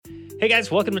Hey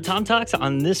guys, welcome to Tom Talks.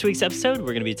 On this week's episode,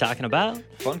 we're going to be talking about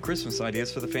fun Christmas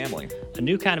ideas for the family. a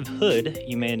new kind of hood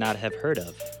you may not have heard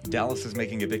of, Dallas is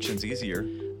making evictions easier.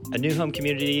 a new home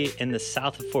community in the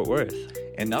south of Fort Worth.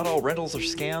 And not all rentals are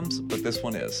scams, but this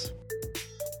one is.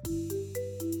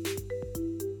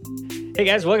 Hey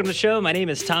guys, welcome to the show. My name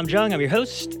is Tom Jung. I'm your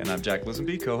host. And I'm Jack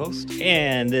Lisenby, co-host.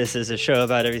 And this is a show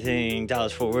about everything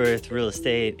Dallas, Fort Worth, real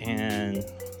estate, and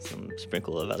some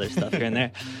sprinkle of other stuff here and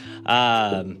there.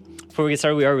 Before we get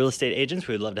started, we are real estate agents.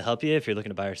 We would love to help you. If you're looking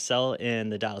to buy or sell in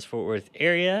the Dallas-Fort Worth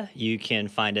area, you can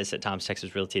find us at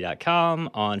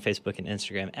tomstexasrealty.com, on Facebook and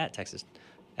Instagram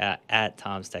at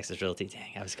Tom's Texas Realty.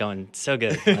 Dang, I was going so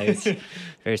good. It's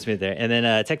very smooth there. And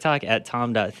then TikTok at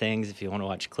tom.things if you want to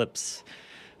watch clips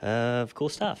of cool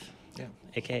stuff. Yeah.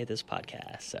 AKA this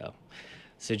podcast. So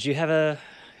did you have a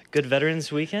good Veterans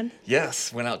weekend?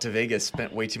 Yes, went out to Vegas,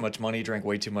 spent way too much money, drank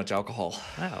way too much alcohol.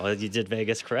 Wow, well, you did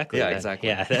Vegas correctly. Yeah, then. exactly.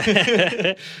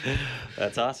 Yeah.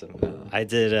 That's awesome. I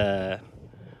did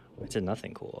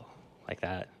nothing cool like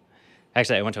that.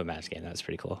 Actually, I went to a Mavs game. That was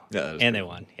pretty cool. Yeah, that was and pretty they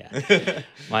won.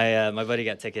 Yeah. My buddy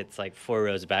got tickets like 4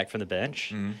 rows back from the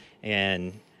bench,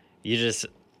 and you just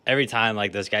every time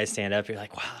like those guys stand up, you're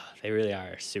like, wow, they really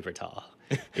are super tall.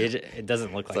 It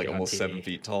doesn't look It's like like it almost on TV. 7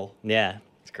 feet tall. Yeah.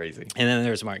 It's crazy. And then there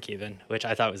was Mark Cuban, which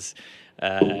I thought was,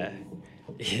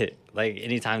 like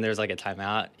anytime there was like a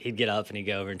timeout, he'd get up and he'd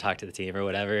go over and talk to the team or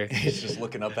whatever. He's just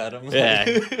looking up at him. Yeah.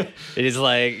 And he's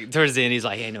like, towards the end, he's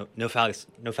like, hey, no fouls,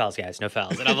 guys, no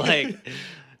fouls. And I'm like,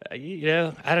 I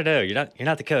don't know. You're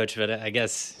not the coach, but I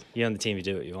guess you own the team, you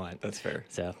do what you want. That's fair.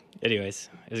 So anyways,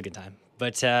 it was a good time.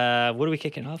 But what are we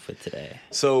kicking off with today?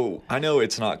 So I know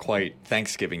it's not quite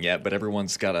Thanksgiving yet, but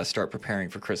everyone's got to start preparing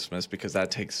for Christmas because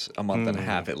that takes a month and a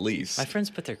half at least. My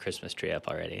friends put their Christmas tree up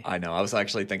already. I know. I was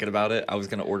actually thinking about it. I was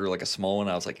going to order like a small one.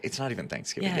 I was like, it's not even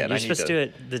Thanksgiving Yeah, yet. you're supposed to do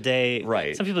it the day.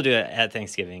 Right. Some people do it at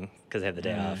Thanksgiving because they have the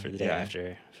day off or the day yeah. after.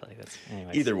 I feel like that's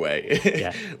anyways. Either way,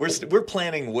 Yeah. we're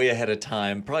planning way ahead of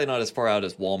time. Probably not as far out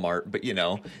as Walmart, but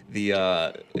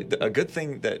a good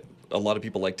thing that a lot of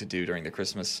people like to do during the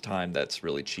Christmas time that's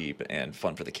really cheap and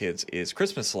fun for the kids is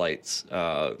Christmas lights.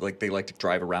 Like they like to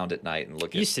drive around at night and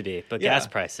look. Used to be, but Yeah. gas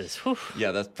prices. Whew.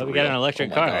 Yeah, that's. But we got an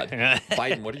electric car. God.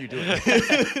 Biden, what are you doing?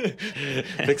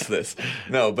 Fix this.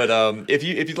 No, but if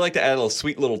you'd like to add a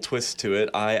sweet little twist to it,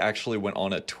 I actually went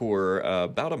on a tour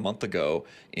about a month ago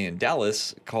in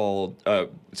Dallas called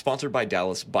sponsored by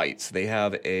Dallas Bites. They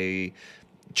have a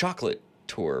chocolate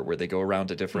tour where they go around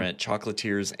to different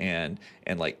chocolatiers and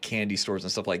like candy stores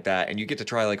and stuff like that, and you get to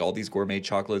try like all these gourmet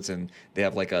chocolates, and they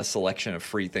have like a selection of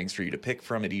free things for you to pick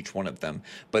from at each one of them.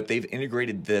 But they've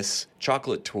integrated this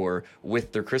chocolate tour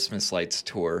with their Christmas lights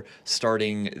tour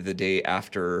starting the day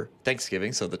after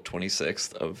Thanksgiving, so the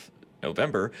 26th of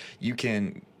November. You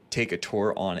can take a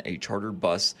tour on a chartered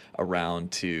bus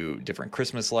around to different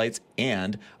Christmas lights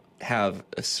and have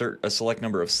a select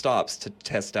number of stops to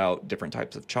test out different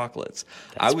types of chocolates.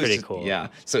 That's pretty cool. Yeah.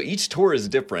 So each tour is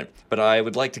different, but I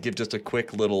would like to give just a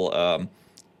quick little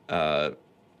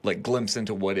like glimpse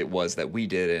into what it was that we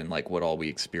did and like what all we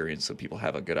experienced, so people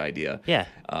have a good idea. Yeah.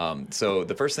 So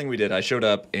the first thing we did, I showed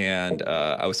up and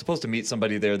I was supposed to meet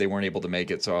somebody there. They weren't able to make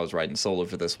it, so I was riding solo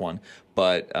for this one.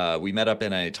 But we met up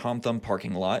in a Tom Thumb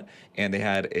parking lot, and they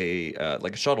had a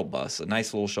like a shuttle bus, a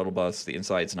nice little shuttle bus. The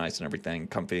inside's nice and everything,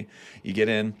 comfy. You get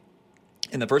in.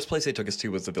 And the first place they took us to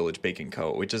was the Village Baking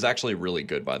Co., which is actually really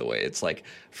good, by the way. It's like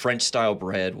French-style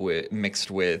bread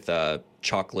mixed with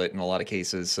chocolate in a lot of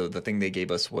cases. So the thing they gave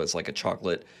us was like a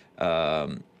chocolate,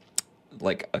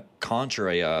 like a conch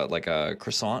or like a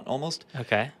croissant almost.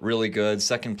 Okay. Really good.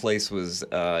 Second place was,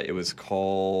 it was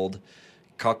called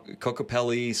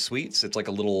Cocopelli Sweets. It's like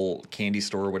a little candy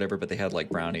store or whatever, but they had like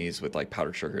brownies with like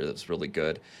powdered sugar. That was really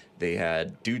good. They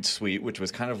had Dude Sweet, which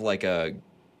was kind of like an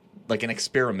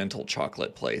experimental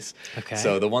chocolate place. Okay.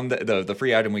 So the one that the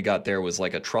free item we got there was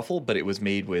like a truffle, but it was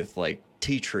made with like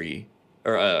tea tree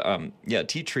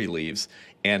leaves,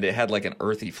 and it had like an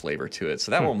earthy flavor to it.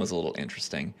 So that one was a little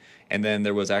interesting. And then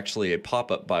there was actually a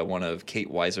pop-up by one of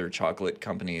Kate Weiser chocolate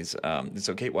companies.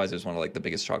 So Kate Weiser is one of like the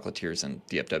biggest chocolatiers in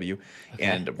DFW,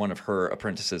 and one of her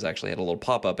apprentices actually had a little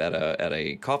pop-up at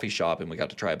a coffee shop, and we got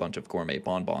to try a bunch of gourmet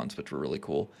bonbons, which were really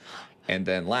cool. And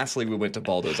then lastly, we went to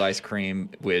Baldo's Ice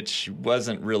Cream, which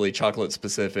wasn't really chocolate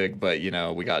specific, but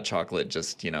we got chocolate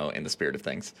just in the spirit of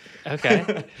things.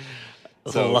 Okay.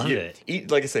 Love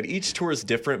it. Like I said, each tour is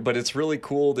different, but it's really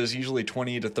cool. There's usually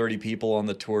 20 to 30 people on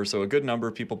the tour, so a good number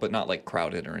of people, but not like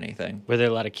crowded or anything. Were there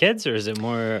a lot of kids, or is it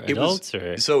more adults?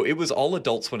 So it was all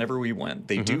adults whenever we went.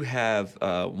 They do have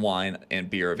wine and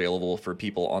beer available for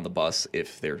people on the bus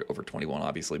if they're over 21,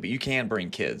 obviously, but you can bring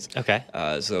kids. Okay.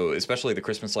 So especially the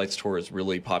Christmas Lights tour is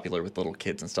really popular with little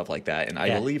kids and stuff like that, and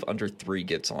I believe under 3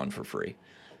 gets on for free.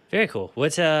 Very cool.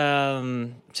 What's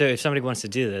so if somebody wants to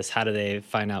do this, how do they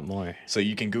find out more? So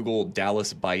you can Google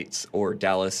Dallas Bites or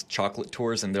Dallas Chocolate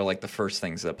Tours, and they're like the first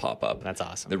things that pop up. That's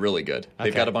awesome. They're really good. Okay.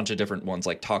 They've got a bunch of different ones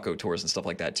like taco tours and stuff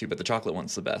like that too, but the chocolate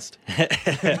one's the best.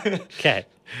 Okay.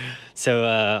 So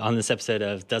on this episode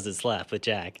of Does It Slap with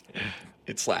Jack?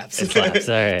 It slaps. It slaps.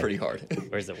 All right. Pretty hard.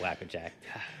 Where's the whack with Jack?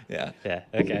 Yeah. Yeah.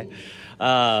 Okay.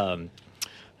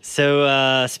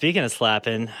 So speaking of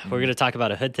slapping, we're going to talk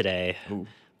about a hood today. Ooh.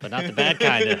 But not the bad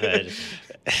kind of hood.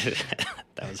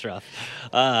 That was rough.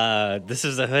 This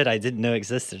is a hood I didn't know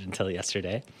existed until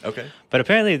yesterday. Okay. But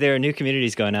apparently there are new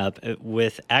communities going up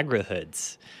with agro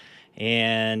hoods.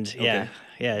 And yeah,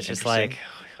 it's just like,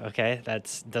 okay,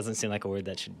 that doesn't seem like a word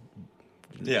that should...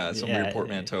 Yeah, some weird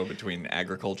portmanteau between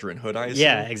agriculture and hood, I assume.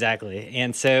 Yeah, exactly.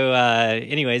 And so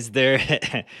anyways, there's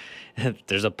a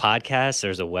podcast,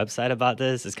 there's a website about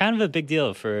this. It's kind of a big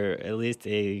deal for at least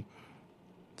a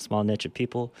small niche of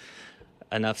people,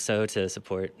 enough so to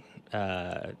support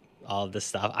all of this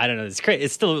stuff. I don't know. It's great.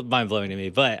 It's still mind-blowing to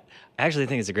me, but I actually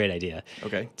think it's a great idea.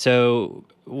 Okay. So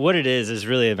what it is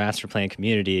really a master plan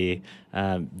community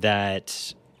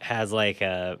that has like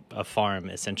a farm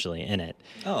essentially in it.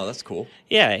 Oh, that's cool.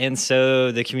 Yeah, and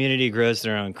so the community grows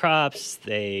their own crops.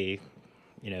 They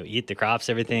eat the crops,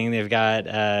 everything they've got.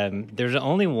 There's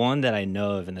only one that I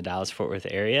know of in the Dallas-Fort Worth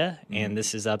area, and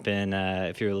this is up in,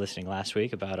 if you were listening last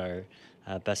week about our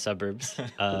best suburbs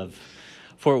of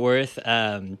Fort Worth,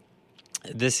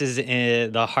 this is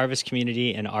in the Harvest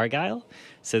community in Argyle.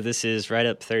 So this is right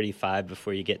up 35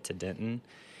 before you get to Denton.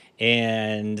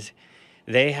 And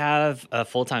they have a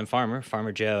full-time farmer,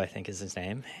 Farmer Joe, I think is his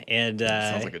name. And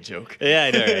sounds like a joke. Yeah,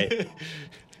 I know, right?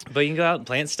 But you can go out and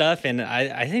plant stuff, and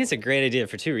I think it's a great idea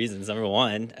for 2 reasons. Number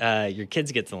one, your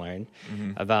kids get to learn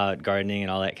about gardening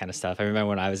and all that kind of stuff. I remember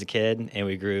when I was a kid, and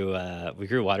we grew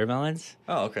watermelons.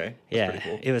 Oh, okay. That's pretty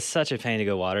cool. It was such a pain to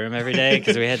go water them every day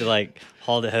because we had to like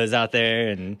haul the hose out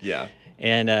there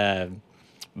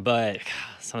but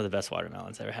some of the best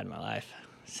watermelons I ever had in my life.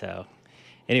 So,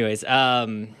 anyways, a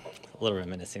little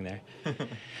reminiscing there.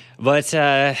 But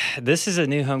this is a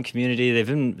new home community. They've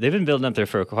been building up there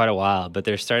for quite a while, but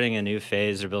they're starting a new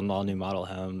phase. They're building all new model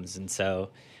homes, and so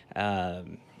I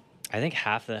think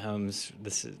half the homes.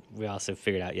 We also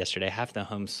figured out yesterday. Half the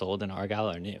homes sold in Argyle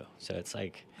are new. So it's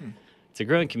like it's a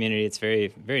growing community. It's very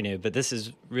very new, but this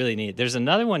is really neat. There's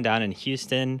another one down in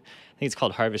Houston. I think it's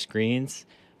called Harvest Greens.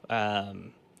 I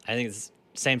think it's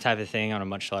the same type of thing on a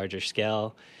much larger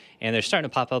scale, and they're starting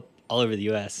to pop up all over the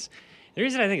U.S. The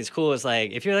reason I think it's cool is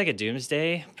like if you're like a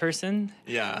doomsday person,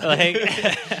 like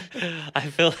I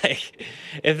feel like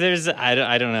if there's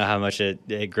I don't know how much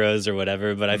it grows or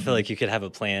whatever, but I feel like you could have a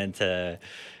plan to,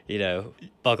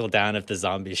 buckle down if the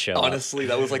zombies show up. Honestly,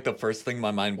 that was like the first thing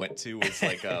my mind went to was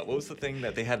like what was the thing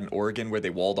that they had in Oregon where they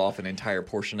walled off an entire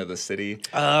portion of the city?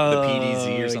 Oh, the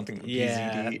PDZ or something.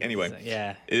 Yeah. PZD. Anyway,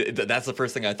 yeah, that's the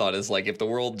first thing I thought is like if the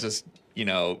world just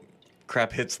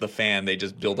crap hits the fan, they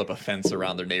just build up a fence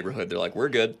around their neighborhood. They're like, we're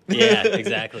good. Yeah,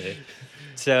 exactly.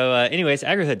 So anyways,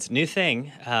 AgriHood's new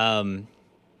thing.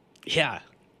 Yeah.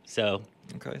 So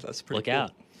okay, that's pretty look cool.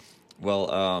 out.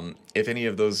 Well, if any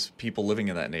of those people living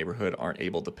in that neighborhood aren't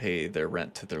able to pay their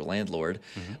rent to their landlord,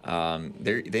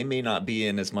 they may not be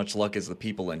in as much luck as the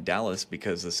people in Dallas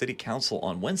because the city council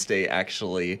on Wednesday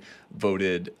actually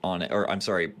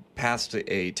passed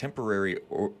a temporary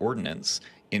ordinance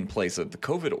in place of the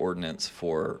COVID ordinance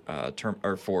for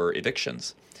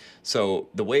evictions. So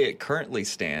the way it currently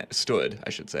stood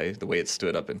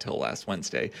up until last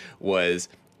Wednesday, was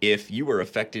if you were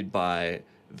affected by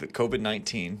the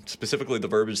COVID-19, specifically the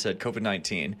verbiage said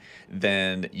COVID-19,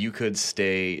 then you could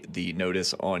stay the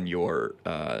notice on your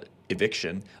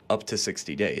eviction up to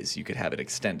 60 days. You could have it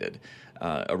extended.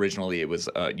 Originally, it was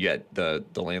the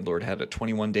landlord had a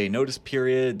 21-day notice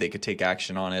period. They could take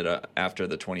action on it after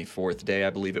the 24th day, I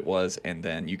believe it was, and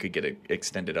then you could get it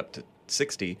extended up to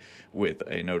 60 with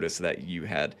a notice that you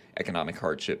had economic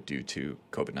hardship due to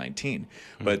COVID-19.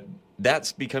 But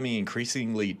that's becoming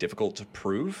increasingly difficult to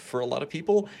prove for a lot of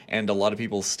people, and a lot of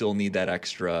people still need that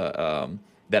extra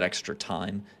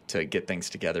time to get things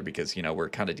together because we're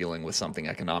kind of dealing with something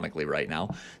economically right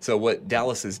now. So what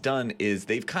Dallas has done is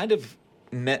they've kind of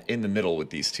met in the middle with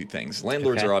these two things.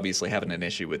 Landlords Okay. are obviously having an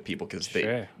issue with people because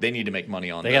Sure. they need to make money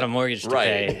on They got a mortgage to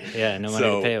pay. Yeah, no money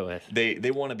to pay it with.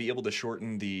 They want to be able to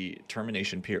shorten the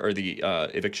termination period or the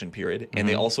eviction period, and Mm-hmm.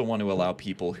 they also want to allow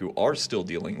people who are still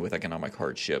dealing with economic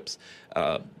hardships,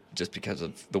 just because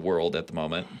of the world at the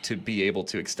moment, to be able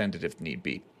to extend it if need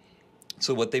be.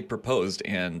 So what they proposed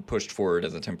and pushed forward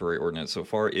as a temporary ordinance so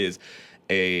far is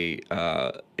they've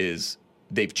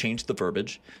changed the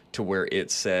verbiage to where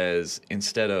it says,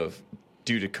 instead of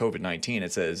due to COVID-19,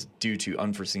 it says due to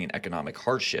unforeseen economic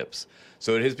hardships.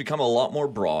 So it has become a lot more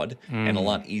broad and a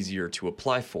lot easier to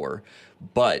apply for,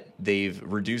 but they've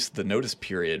reduced the notice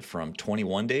period from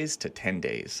 21 days to 10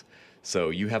 days.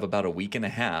 So you have about a week and a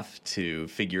half to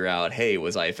figure out, hey,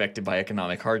 was I affected by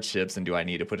economic hardships, and do I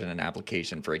need to put in an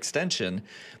application for extension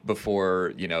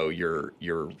before,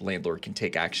 your landlord can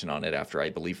take action on it after, I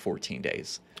believe, 14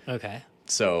 days. Okay.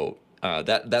 So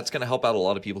that's going to help out a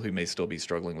lot of people who may still be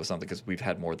struggling with something, because we've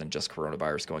had more than just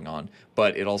coronavirus going on.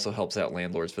 But it also helps out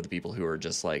landlords for the people who are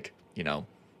just like,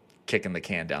 kicking the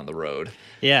can down the road.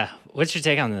 Yeah. What's your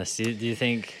take on this? Do you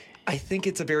think... I think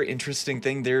it's a very interesting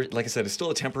thing. There, like I said, it's still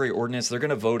a temporary ordinance. They're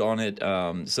going to vote on it.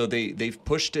 So they've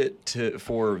pushed it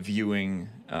for viewing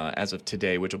as of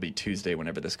today, which will be Tuesday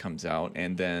whenever this comes out,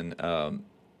 and then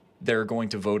they're going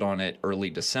to vote on it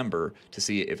early December to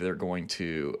see if they're going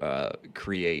to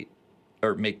create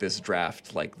or make this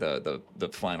draft like the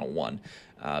final one.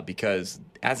 Because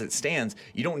as it stands,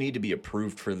 you don't need to be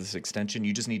approved for this extension.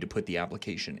 You just need to put the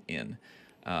application in.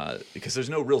 Because there's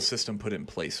no real system put in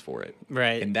place for it,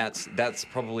 Right. And that's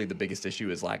probably the biggest issue,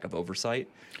 is lack of oversight.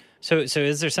 So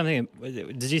is there something?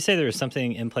 Did you say there was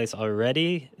something in place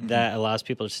already that allows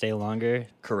people to stay longer?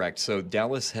 Correct. So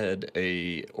Dallas had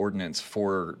a ordinance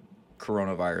for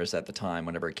coronavirus at the time,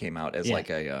 whenever it came out, as Yeah.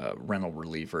 like a rental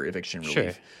relief or eviction relief.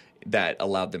 Sure. That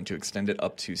allowed them to extend it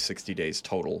up to 60 days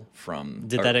total from.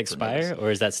 Did or that for expire, notice. or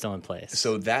is that still in place?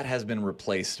 So that has been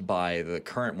replaced by the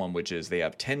current one, which is they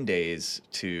have 10 days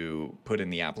to put in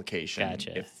the application.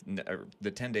 Gotcha. Or the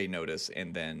 10-day notice,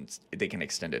 and then they can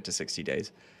extend it to 60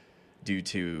 days due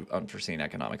to unforeseen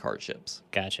economic hardships.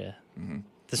 Gotcha.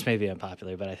 This may be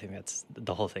unpopular, but I think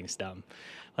the whole thing's dumb.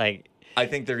 Like, I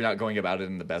think they're not going about it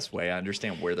in the best way. I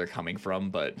understand where they're coming from,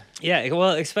 but yeah,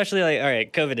 well, especially like, all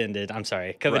right, COVID ended. I'm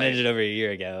sorry, COVID Right. ended over a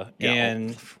year ago, Yeah,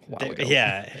 and a while ago.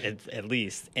 at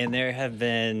least. And there have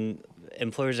been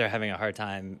employers are having a hard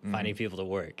time finding people to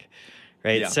work,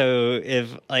 right? Yeah. So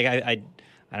if like I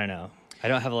don't know, I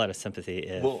don't have a lot of sympathy.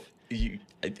 If well,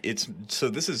 so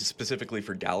this is specifically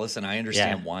for Dallas, and I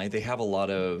understand Yeah. why. They have a lot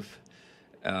of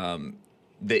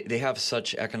they have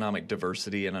such economic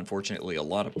diversity, and unfortunately a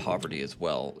lot of poverty as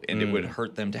well, and it would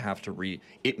hurt them to have to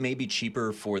it may be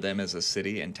cheaper for them as a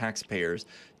city and taxpayers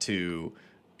to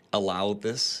allow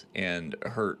this and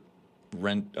hurt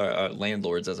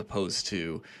landlords, as opposed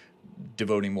to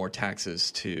devoting more taxes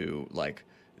to like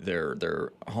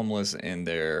their homeless and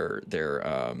their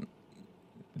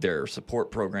support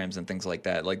programs and things like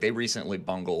that. Like, they recently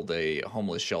bungled a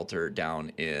homeless shelter down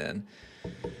in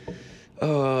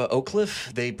Oak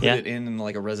Cliff. They put it in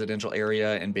like a residential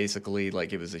area, and basically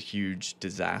like it was a huge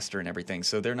disaster and everything.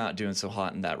 So they're not doing so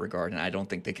hot in that regard, and I don't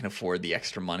think they can afford the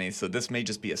extra money. So this may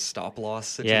just be a stop loss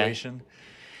situation.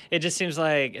 it just seems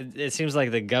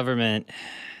like the government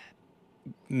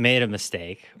made a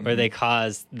mistake, or they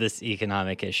caused this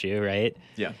economic issue, right?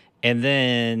 Yeah. And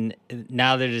then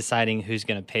now they're deciding who's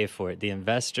going to pay for it, the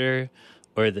investor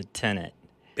or the tenant.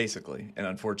 Basically. And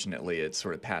unfortunately, it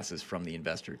sort of passes from the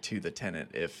investor to the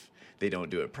tenant if they don't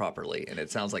do it properly. And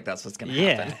it sounds like that's what's going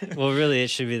to happen. Well, really, it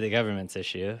should be the government's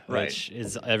issue, Right. which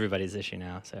is everybody's issue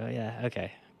now. So, yeah,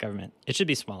 okay, government. It should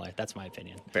be smaller. That's my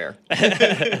opinion. Fair.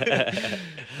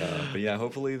 But yeah,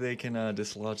 hopefully they can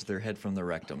dislodge their head from the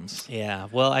rectums. Yeah,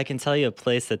 well, I can tell you a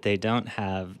place that they don't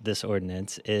have this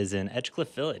ordinance is in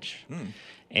Edgecliff Village,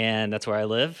 and that's where I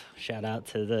live. Shout out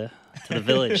to the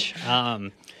village.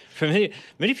 For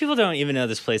many people don't even know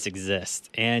this place exists,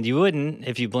 and you wouldn't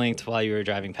if you blinked while you were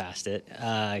driving past it,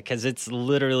 because it's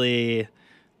literally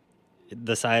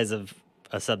the size of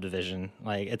a subdivision.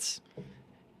 Like, it's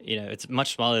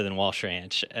much smaller than Walsh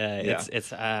Ranch.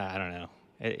 It's I don't know.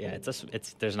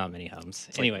 There's not many homes.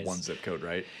 It's Anyways, like one zip code,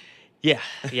 right? yeah.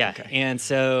 Okay. And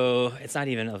so it's not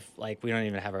even we don't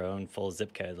even have our own full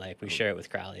zip code. Like, we share it with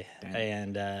Crowley. Dang.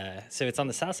 And so it's on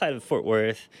the south side of Fort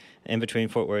Worth, in between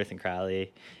Fort Worth and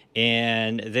Crowley.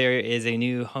 And there is a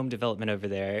new home development over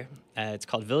there. It's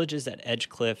called Villages at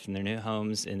Edgecliff, and they're new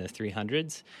homes in the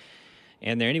 300s.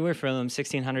 And they're anywhere from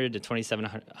 1,600 to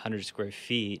 2,700 square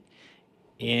feet.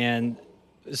 And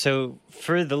so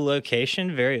for the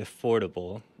location, very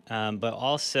affordable. but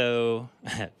also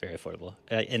very affordable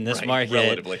in this Right,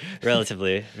 market.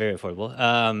 relatively. Very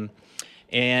affordable.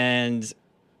 And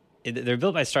they're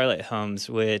built by Starlight Homes,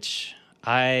 which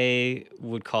I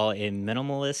would call a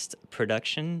minimalist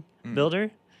production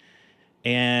builder.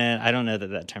 And I don't know that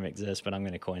that term exists, but I'm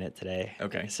going to coin it today.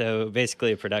 Okay. So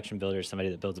basically, a production builder is somebody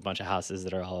that builds a bunch of houses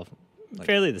that are all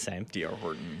fairly the same. D.R.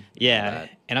 Horton. Yeah,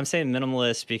 and I'm saying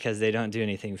minimalist because they don't do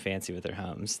anything fancy with their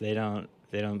homes. They don't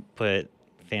put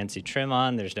fancy trim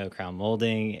on. There's no crown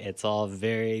molding. It's all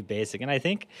very basic, and I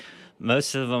think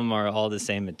most of them are all the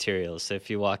same materials. So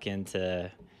if you walk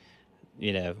into,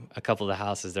 a couple of the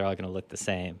houses, they're all going to look the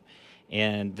same.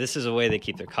 And this is a way they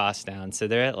keep their costs down. So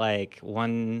they're at like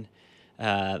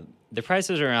the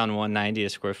prices are around $190 a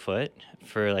square foot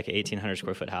for like an 1,800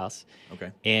 square foot house.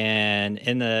 Okay. And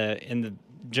in the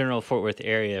general Fort Worth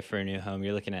area for a new home,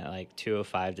 you're looking at like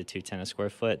 $205 to $210 a square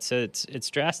foot. So it's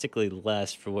drastically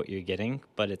less for what you're getting,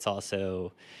 but it's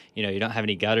also, you don't have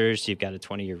any gutters. You've got a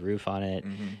 20-year roof on it.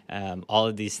 Mm-hmm. All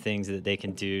of these things that they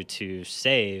can do to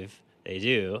save, they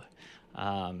do.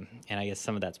 And I guess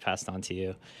some of that's passed on to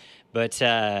you. But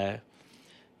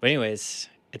anyways,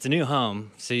 it's a new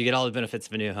home, so you get all the benefits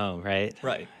of a new home, right?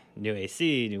 Right. New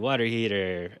AC, new water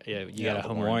heater, you got a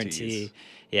home warranty.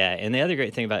 Yeah, and the other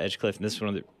great thing about Edgecliff, and this is one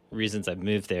of the reasons I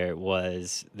moved there,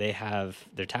 was their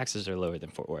taxes are lower than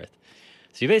Fort Worth.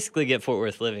 So you basically get Fort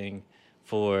Worth living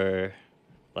for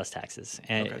less taxes.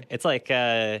 And it's like,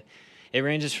 it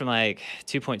ranges from like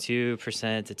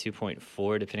 2.2% to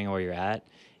 2.4%, depending on where you're at.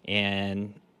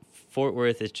 And Fort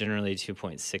Worth is generally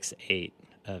 2.68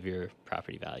 of your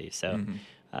property value. So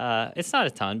it's not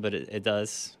a ton, but it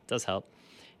does help.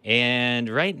 And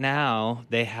right now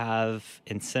they have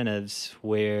incentives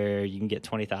where you can get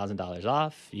 $20,000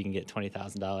 off. You can get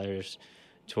 $20,000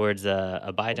 towards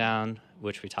a buy down,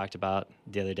 which we talked about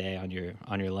the other day on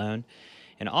your loan.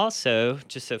 And also,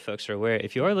 just so folks are aware,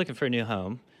 if you are looking for a new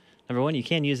home, number one, you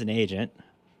can use an agent.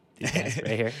 These guys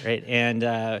right here, right?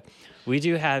 And we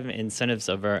do have incentives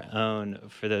of our own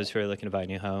for those who are looking to buy a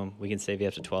new home. We can save you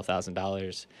up to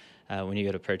 $12,000 when you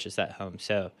go to purchase that home.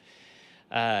 So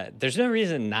there's no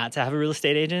reason not to have a real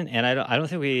estate agent. And I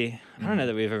don't know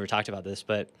that we've ever talked about this,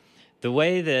 but the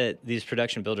way that these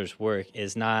production builders work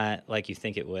is not like you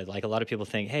think it would. Like a lot of people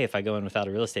think, hey, if I go in without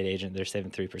a real estate agent, they're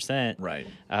saving 3%. Right.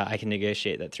 I can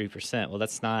negotiate that 3%. Well,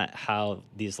 that's not how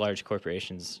these large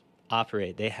corporations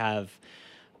operate. They have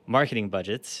marketing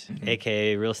budgets,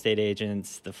 aka real estate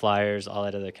agents, the flyers, all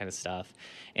that other kind of stuff.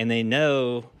 And they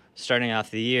know starting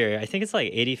off the year, I think it's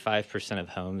like 85% of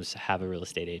homes have a real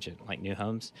estate agent, like new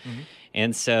homes.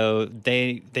 And so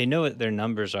they know what their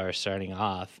numbers are starting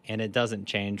off, and it doesn't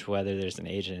change whether there's an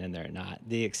agent in there or not.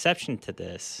 The exception to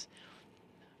this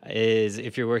is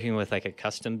if you're working with like a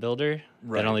custom builder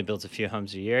that only builds a few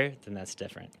homes a year, then that's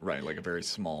different. Right, like a very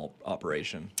small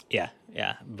operation. Yeah.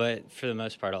 But for the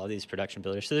most part, all these production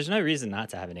builders. So there's no reason not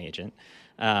to have an agent.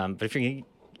 But if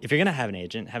you're gonna have an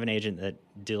agent that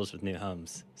deals with new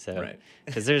homes. So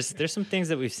because there's some things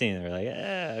that we've seen that we're like,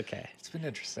 okay, it's been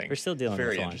interesting. We're still dealing with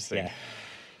very one. interesting. Yeah.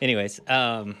 Anyways,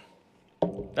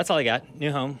 that's all I got.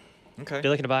 New home. Okay. If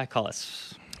you're looking to buy, call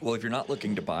us. Well, if you're not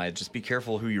looking to buy, just be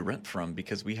careful who you rent from,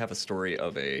 because we have a story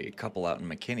of a couple out in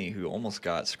McKinney who almost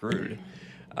got screwed.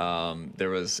 There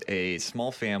was a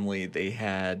small family. They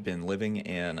had been living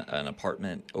in an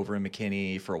apartment over in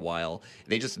McKinney for a while.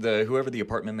 They whoever the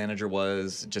apartment manager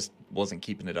was just wasn't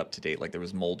keeping it up to date. Like there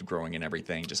was mold growing and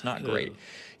everything, just not great.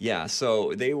 Yeah,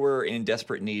 so they were in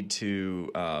desperate need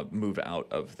to move out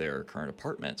of their current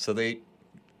apartment. So they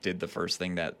did the first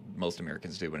thing that most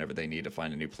Americans do whenever they need to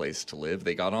find a new place to live.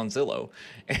 They got on Zillow,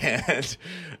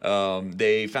 and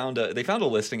they found a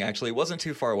listing. Actually, it wasn't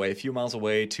too far away, a few miles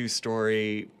away,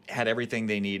 2-story, had everything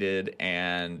they needed,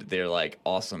 and they're like,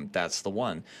 awesome, that's the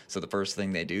one. So the first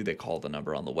thing they do, they call the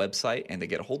number on the website, and they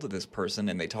get a hold of this person,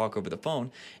 and they talk over the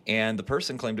phone, and the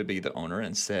person claimed to be the owner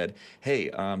and said,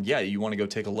 hey, yeah, you want to go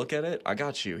take a look at it? I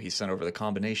got you. He sent over the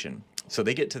combination. So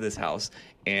they get to this house,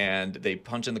 and they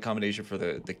punch in the combination for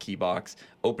the key box,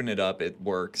 open it up, it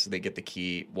works, they get the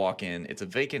key, walk in. It's a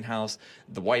vacant house.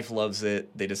 The wife loves it.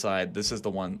 They decide this is the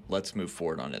one, let's move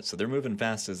forward on it. So they're moving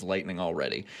fast as lightning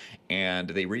already. And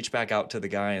they reach back out to the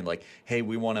guy and like, hey,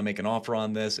 we want to make an offer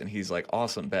on this. And he's like,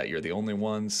 awesome, bet you're the only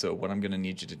one. So what I'm going to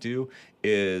need you to do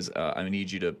is I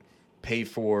need you to pay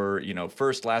for,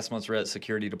 first, last month's rent,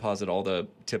 security deposit, all the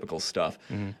typical stuff.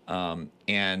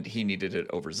 And he needed it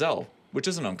over Zelle, which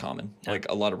isn't uncommon. Like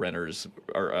a lot of renters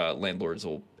or landlords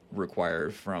will require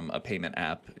from a payment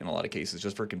app in a lot of cases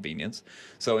just for convenience.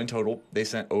 So in total, they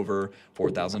sent over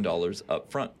 $4,000 up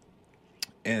front.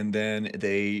 And then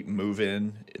they move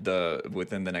in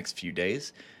within the next few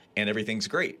days. and everything's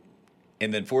great.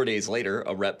 And then 4 days later,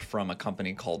 a rep from a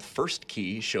company called First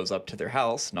Key shows up to their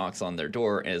house, knocks on their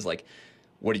door, and is like,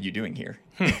 "What are you doing here?"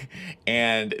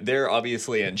 And they're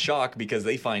obviously in shock because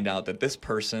they find out that this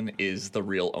person is the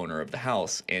real owner of the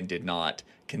house and did not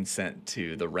consent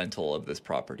to the rental of this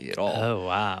property at all. Oh,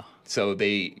 wow. So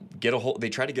they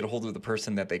try to get a hold of the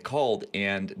person that they called,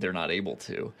 and they're not able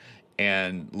to.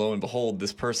 And lo and behold,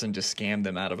 this person just scammed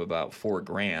them out of about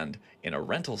 $4,000 in a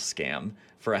rental scam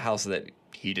for a house that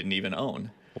he didn't even own.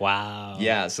 Wow.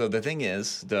 Yeah, so the thing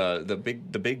is, the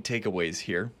big takeaways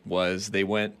here was they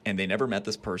went and they never met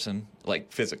this person,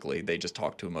 like physically. They just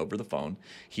talked to him over the phone.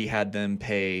 He had them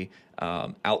pay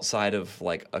outside of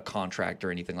like a contract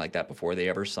or anything like that before they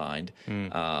ever signed.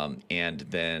 And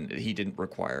then he didn't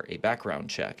require a background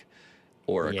check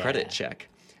or a credit check.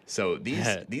 So these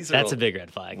are that's a big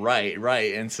red flag.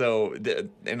 Right. And so,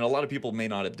 and a lot of people may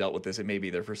not have dealt with this. It may be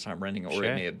their first time renting, or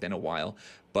it may have been a while.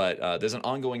 But there's an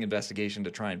ongoing investigation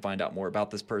to try and find out more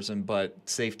about this person. But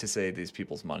safe to say, these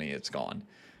people's money, it's gone.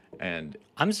 And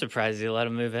I'm surprised you let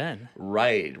him move in.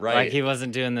 Right. Like he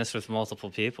wasn't doing this with multiple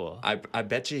people. I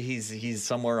bet you he's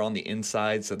somewhere on the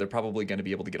inside, so they're probably going to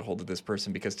be able to get a hold of this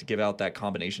person, because to give out that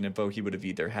combination info, he would have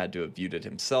either had to have viewed it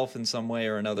himself in some way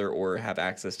or another, or have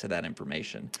access to that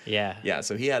information. Yeah,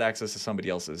 so he had access to somebody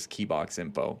else's keybox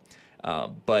info.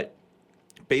 But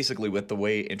basically, with the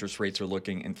way interest rates are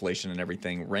looking, inflation and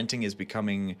everything, renting is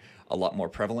becoming a lot more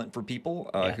prevalent for people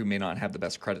who may not have the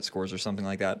best credit scores or something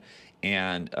like that.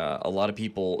 And a lot of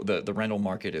people, the rental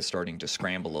market is starting to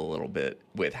scramble a little bit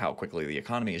with how quickly the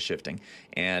economy is shifting.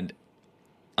 And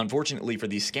unfortunately for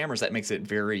these scammers, that makes it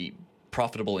very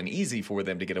profitable and easy for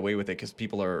them to get away with it, because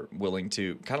people are willing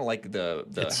to, kind of like the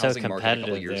housing market a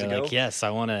couple of years ago. Like, yes, I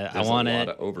want it. There's a lot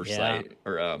of oversight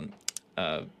or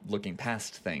looking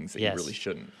past things that you really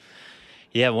shouldn't.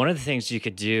 Yeah, one of the things you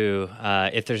could do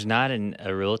if there's not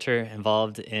a realtor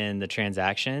involved in the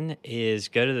transaction is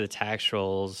go to the tax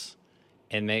rolls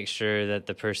and make sure that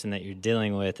the person that you're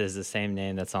dealing with is the same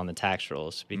name that's on the tax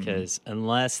rolls. Because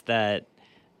unless that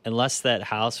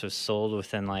house was sold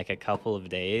within like a couple of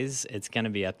days, it's going to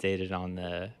be updated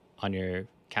on your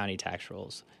county tax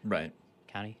rolls. Right.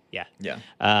 County? Yeah. Yeah.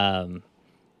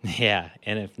 Yeah,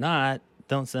 and if not,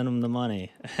 don't send them the money.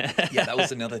 Yeah, that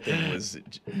was another thing, was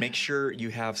make sure you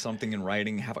have something in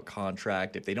writing, have a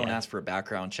contract. If they don't ask for a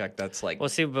background check, that's like... Well,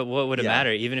 see, but what would it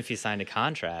matter? Even if you signed a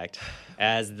contract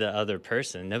as the other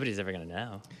person, nobody's ever going to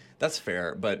know. That's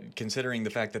fair, but considering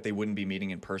the fact that they wouldn't be meeting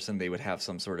in person, they would have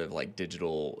some sort of like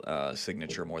digital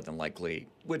signature more than likely,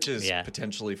 which is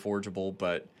potentially forgeable,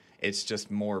 but it's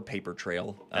just more paper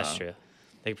trail. That's true.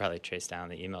 They could probably trace down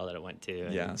the email that it went to.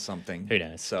 Yeah, something. Who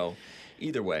knows? So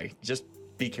either way, just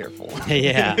be careful.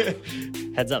 Yeah.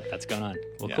 Heads up, that's going on.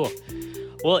 Well, cool.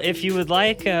 Well, if you'd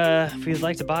like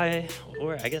to buy,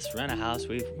 or I guess rent a house,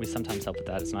 we sometimes help with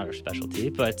that. It's not our specialty,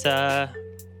 but for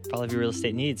all of your real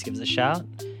estate needs, give us a shout.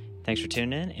 Thanks for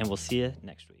tuning in, and we'll see you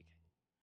next week.